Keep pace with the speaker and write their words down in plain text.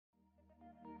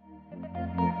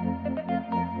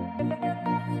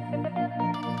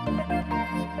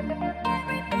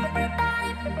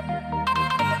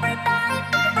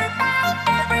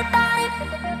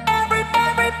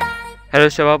هلو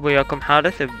شباب، وياكم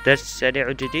حارث بدرس سريع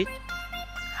وجديد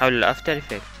حول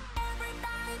الافترافكت.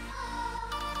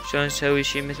 شلون نسوي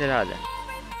شي مثل هذا؟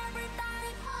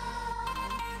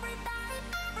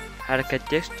 حركة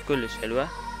تكست كلش حلوة.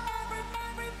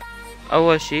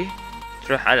 اول شي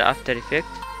تروح على الافترافكت،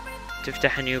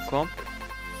 تفتح نيو كومب،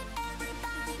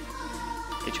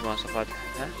 هيج مواصفات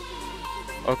لها.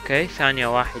 اوكي، ثانية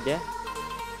واحدة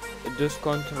تدوس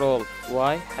كنترول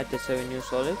واي حتى تسوي نيو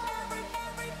سوليد،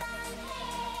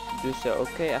 دوسه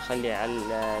اوكي. اخليه على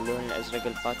اللون الازرق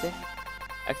الفاتح،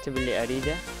 اكتب اللي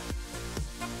اريده،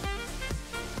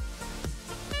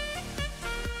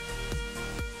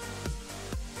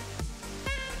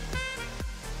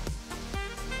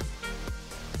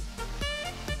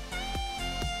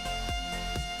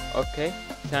 اوكي.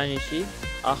 ثاني شي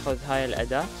اخذ هاي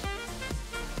الاداة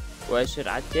واشر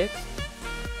على التكست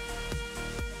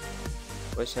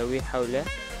واسويه حوله،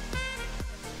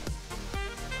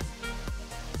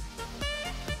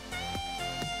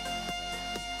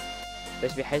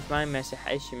 بس بحيث ما يمسح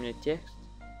اي شي من التكست.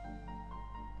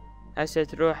 هسه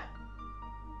تروح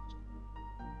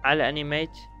على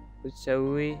انيميت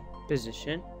وتسوي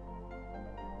بوزيشن،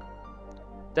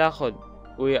 تاخذ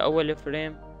ويا اول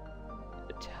فريم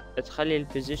تخلي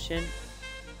البوزيشن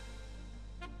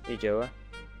جوا،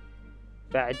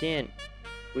 بعدين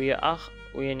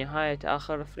ويا نهاية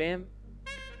اخر فريم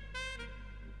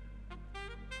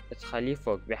تخليه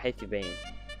فوق بحيث يبين.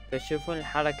 فتشوفون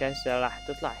الحركة هسه راح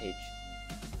تطلع هيج.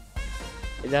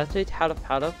 اذا تريد حرف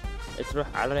حرف تروح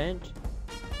على رينج،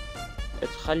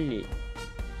 تخلي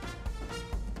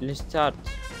الستارت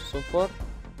 0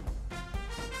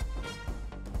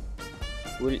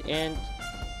 والاند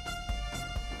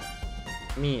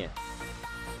 100،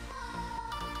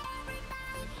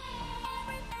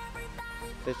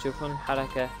 فتشوفون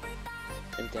الحركة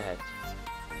انتهت.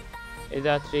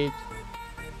 اذا تريد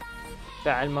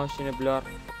فعل موشن بلور،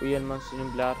 ويا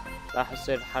الموشن بلور راح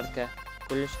تصير الحركة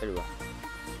كلش حلوة.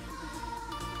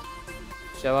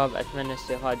 شباب اتمنى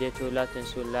استفادتوا، لا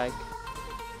تنسوا اللايك،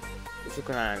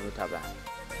 وشكرا على المتابعة.